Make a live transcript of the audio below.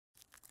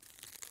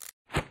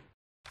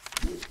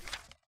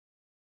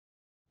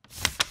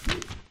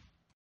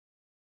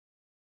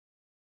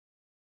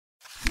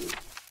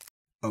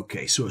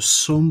Okay, so at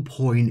some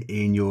point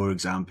in your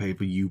exam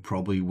paper, you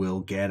probably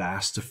will get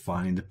asked to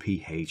find the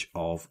pH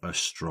of a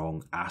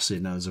strong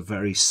acid. Now, there's a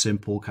very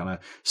simple kind of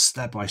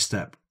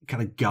step-by-step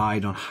kind of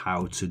guide on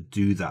how to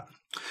do that.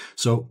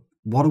 So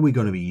what are we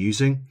going to be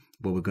using?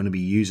 Well, we're going to be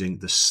using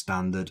the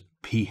standard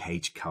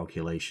pH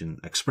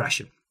calculation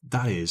expression.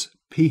 That is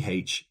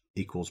pH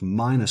equals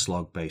minus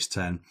log base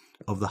 10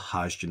 of the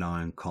hydrogen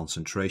ion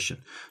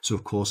concentration. So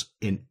of course,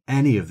 in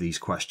any of these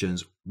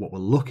questions, what we're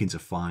looking to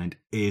find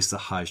is the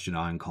hydrogen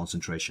ion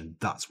concentration.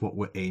 That's what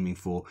we're aiming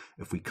for.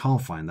 If we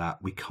can't find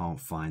that, we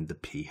can't find the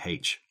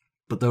pH.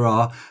 But there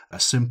are a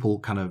simple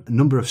kind of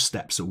number of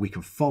steps that we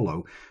can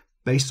follow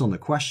based on the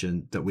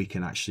question that we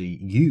can actually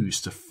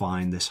use to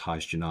find this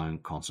hydrogen ion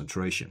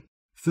concentration.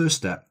 First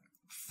step,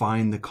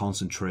 find the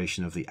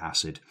concentration of the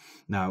acid.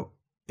 Now,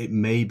 it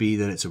may be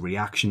that it's a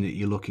reaction that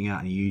you're looking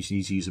at and you need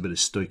to use a bit of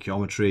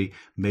stoichiometry.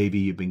 Maybe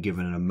you've been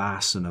given a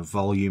mass and a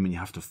volume and you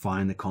have to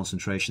find the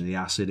concentration of the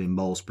acid in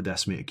moles per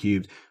decimeter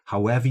cubed.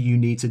 However you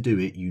need to do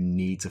it, you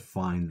need to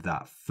find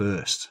that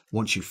first.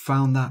 Once you've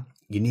found that,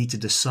 you need to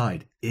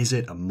decide, is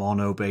it a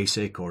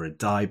monobasic or a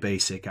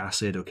dibasic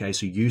acid? Okay,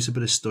 so use a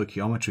bit of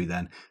stoichiometry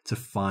then to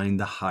find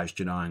the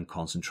hydrogen ion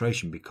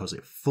concentration, because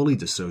it fully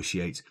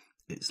dissociates.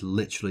 It's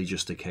literally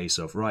just a case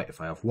of, right,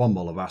 if I have 1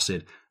 mole of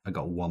acid, I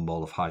got 1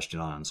 mole of hydrogen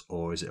ions.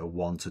 Or is it a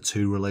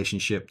 1-to-2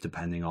 relationship,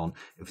 depending on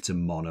if it's a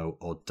mono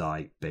or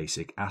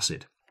dibasic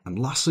acid. And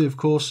lastly, of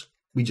course,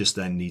 we just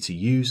then need to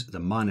use the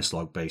minus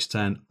log base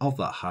 10 of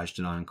that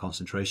hydrogen ion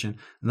concentration.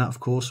 And that, of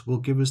course, will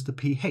give us the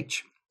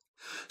pH.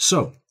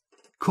 So,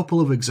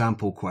 couple of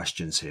example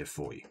questions here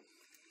for you.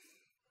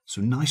 So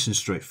nice and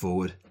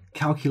straightforward.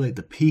 Calculate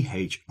the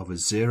pH of a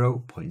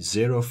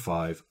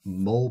 0.05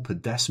 mole per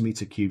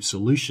decimeter cubed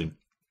solution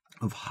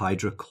of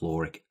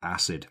hydrochloric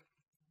acid.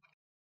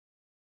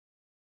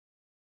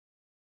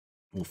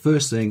 Well,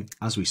 first thing,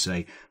 as we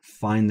say,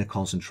 find the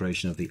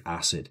concentration of the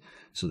acid.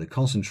 So the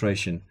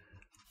concentration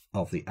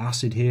of the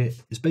acid here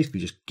is basically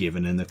just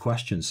given in the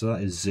question. So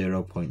that is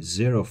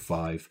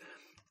 0.05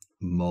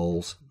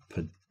 moles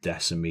per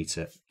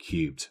decimeter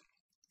cubed.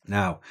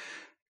 Now,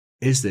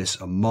 is this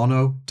a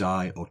mono,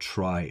 di, or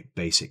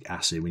tri-basic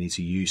acid? We need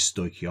to use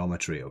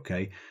stoichiometry,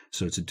 okay?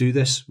 So to do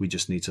this, we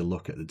just need to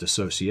look at the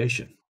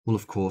dissociation. Well,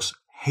 of course,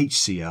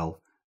 HCl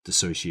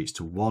dissociates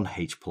to one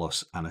H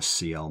plus and a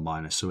Cl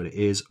minus, so it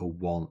is a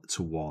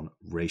 1-to-1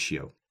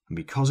 ratio. And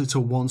because it's a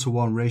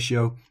 1-to-1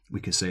 ratio, we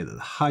can say that the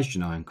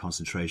hydrogen ion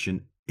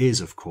concentration is,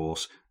 of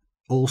course,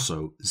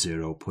 also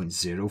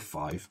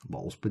 0.05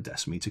 moles per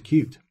decimeter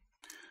cubed.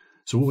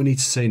 So what we need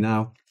to say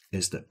now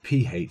is that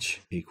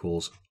pH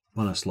equals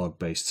minus log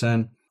base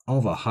 10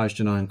 of our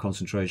hydrogen ion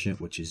concentration,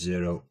 which is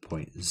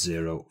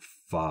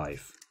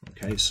 0.05.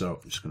 Okay,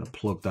 so I'm just going to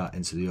plug that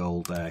into the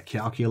old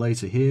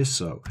calculator here.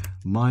 So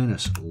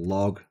minus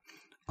log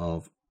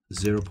of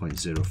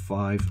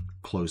 0.05,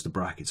 close the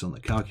brackets on the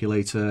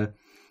calculator,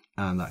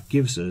 and that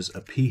gives us a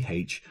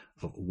pH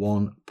of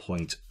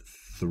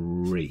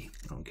 1.3.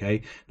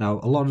 Okay, now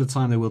a lot of the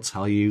time they will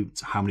tell you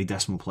how many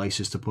decimal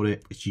places to put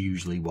it. It's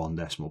usually 1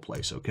 decimal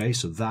place. Okay,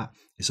 so that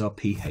is our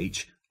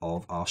pH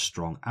of our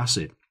strong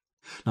acid.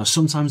 Now,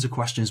 sometimes the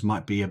questions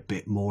might be a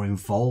bit more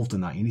involved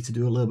than that. You need to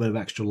do a little bit of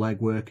extra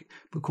legwork,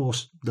 but of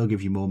course, they'll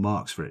give you more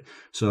marks for it.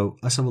 So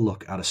let's have a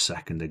look at a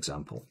second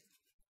example.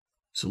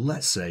 So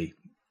let's say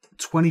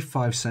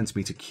 25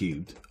 centimeter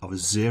cubed of a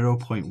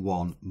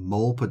 0.1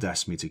 mole per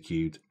decimeter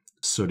cubed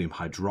sodium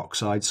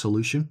hydroxide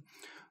solution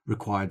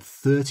required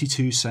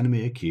 32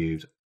 centimeter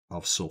cubed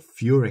of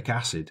sulfuric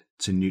acid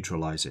to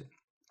neutralize it.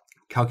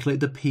 Calculate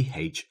the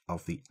pH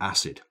of the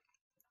acid.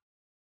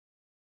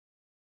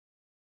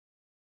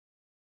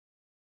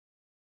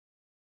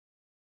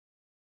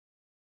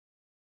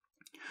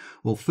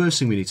 Well, first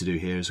thing we need to do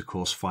here is, of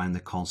course, find the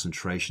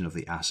concentration of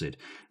the acid.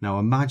 Now,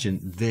 imagine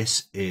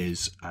this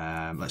is,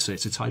 let's say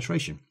it's a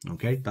titration,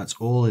 okay? That's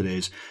all it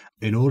is.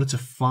 In order to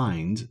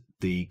find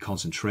the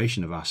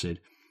concentration of acid,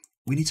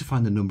 we need to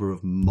find the number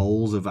of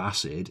moles of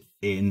acid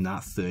in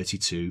that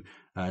 32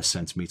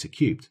 centimeter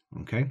cubed,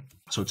 okay?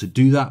 So to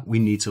do that, we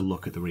need to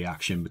look at the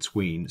reaction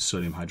between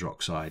sodium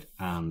hydroxide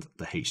and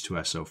the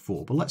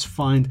H2SO4. But let's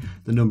find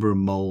the number of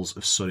moles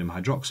of sodium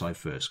hydroxide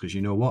first, because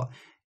you know what?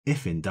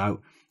 If in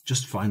doubt,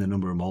 just find the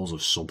number of moles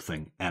of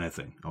something,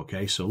 anything,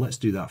 okay? So let's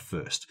do that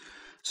first.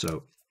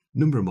 So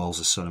number of moles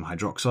of sodium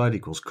hydroxide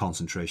equals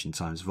concentration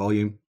times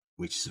volume,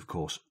 which is, of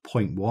course,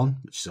 0.1,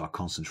 which is our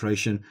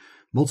concentration,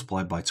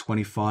 multiplied by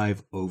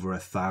 25 over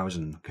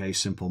 1,000, okay?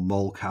 Simple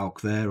mole calc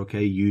there,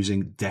 okay?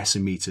 Using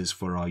decimeters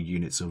for our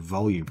units of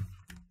volume.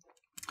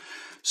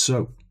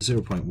 So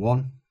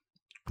 0.1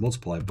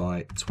 multiplied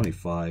by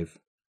 25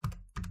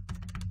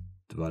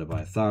 divided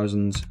by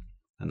 1,000,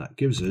 and that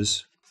gives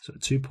us, so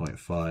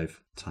 2.5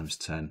 times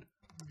 10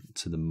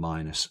 to the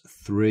minus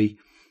 3,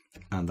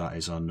 and that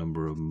is our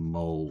number of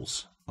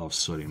moles of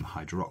sodium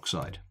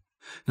hydroxide.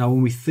 Now,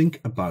 when we think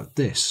about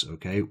this,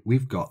 okay,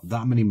 we've got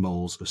that many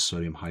moles of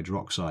sodium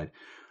hydroxide.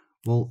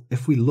 Well,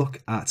 if we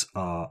look at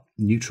our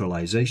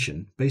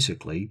neutralization,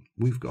 basically,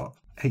 we've got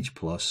H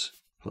plus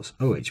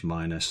OH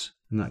minus,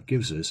 and that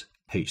gives us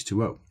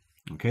H2O.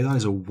 Okay, that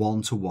is a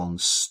one-to-one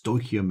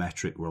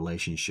stoichiometric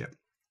relationship.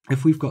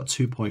 If we've got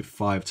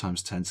 2.5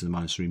 times 10 to the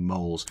minus 3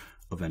 moles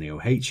of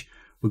NaOH,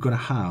 we're going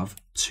to have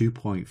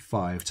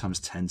 2.5 times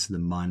 10 to the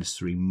minus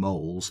 3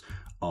 moles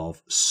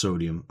of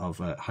sodium, of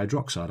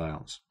hydroxide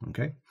ions.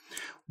 Okay,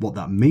 what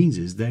that means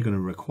is they're going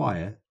to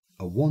require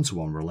a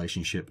one-to-one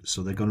relationship,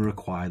 so they're going to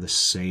require the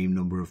same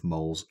number of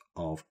moles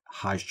of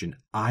hydrogen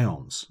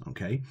ions.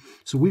 Okay,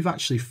 so we've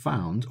actually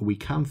found, or we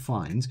can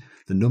find,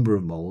 the number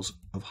of moles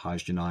of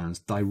hydrogen ions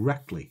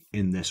directly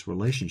in this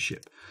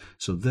relationship.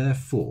 So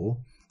therefore,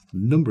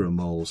 number of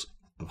moles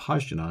of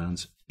hydrogen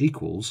ions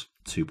equals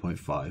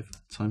 2.5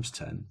 times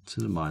 10 to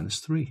the minus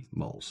 3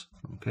 moles.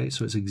 Okay,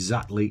 so it's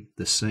exactly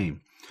the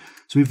same.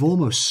 So we've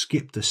almost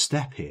skipped a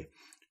step here.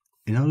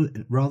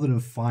 Rather than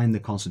find the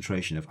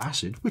concentration of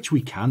acid, which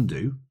we can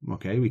do,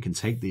 okay, we can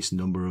take this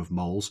number of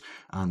moles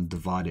and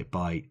divide it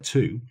by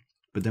 2,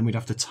 but then we'd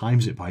have to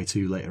times it by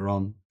 2 later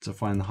on to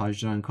find the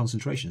hydrogen ion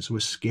concentration. So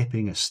we're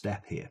skipping a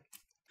step here.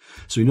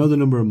 So we know the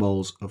number of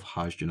moles of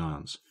hydrogen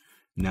ions.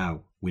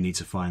 Now we need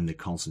to find the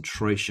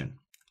concentration.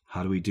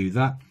 How do we do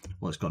that?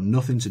 Well, it's got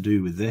nothing to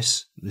do with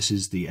this. This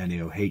is the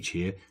NaOH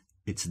here.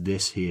 It's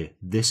this here.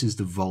 This is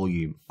the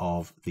volume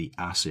of the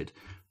acid.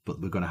 But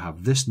we're going to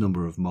have this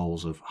number of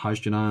moles of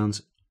hydrogen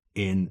ions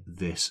in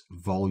this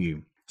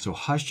volume. So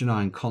hydrogen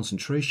ion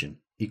concentration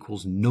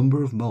equals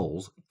number of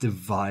moles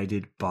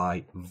divided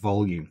by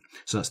volume.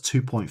 So that's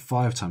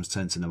 2.5 times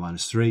 10 to the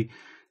minus 3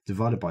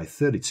 divided by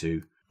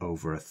 32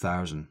 over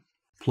 1,000.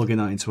 Plugging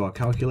that into our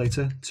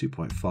calculator,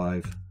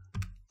 2.5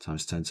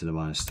 times 10 to the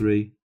minus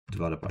 3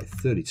 divided by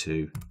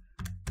 32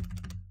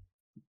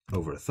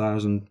 over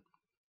 1,000.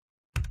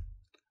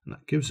 And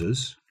that gives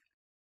us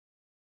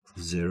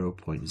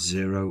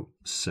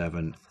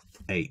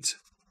 0.078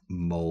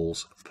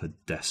 moles per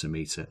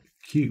decimeter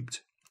cubed.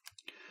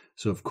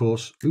 So of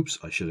course, oops,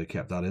 I should have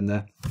kept that in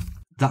there.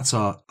 That's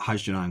our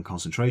hydrogen ion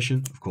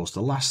concentration. Of course,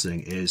 the last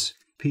thing is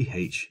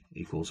pH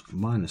equals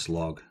minus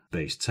log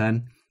base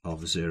 10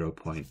 of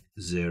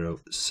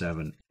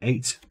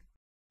 0.078.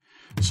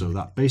 So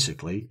that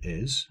basically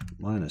is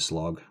minus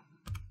log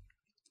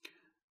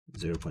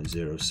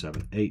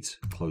 0.078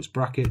 close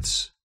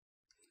brackets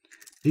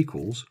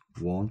equals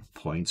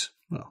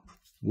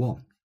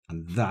 1.1,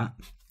 and that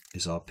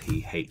is our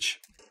pH.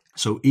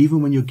 So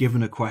even when you're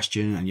given a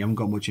question and you haven't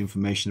got much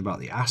information about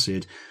the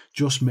acid,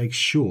 just make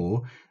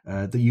sure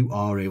that you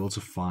are able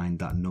to find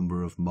that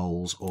number of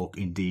moles or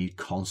indeed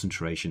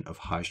concentration of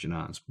hydrogen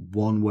ions.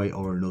 One way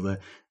or another,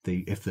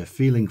 if they're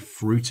feeling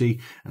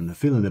fruity and they're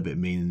feeling a bit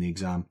mean in the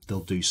exam,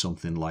 they'll do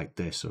something like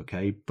this,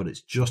 okay? But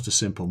it's just a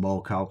simple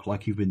mole calc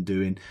like you've been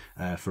doing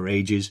for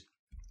ages.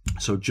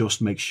 So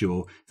just make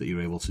sure that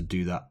you're able to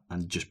do that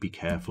and just be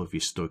careful of your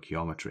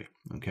stoichiometry,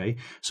 okay?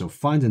 So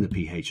finding the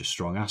pH of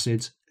strong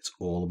acids, it's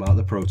all about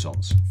the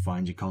protons.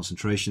 Find your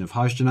concentration of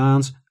hydrogen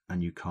ions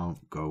and you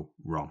can't go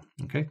wrong,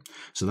 okay?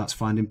 So that's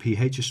finding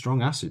pH of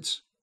strong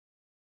acids.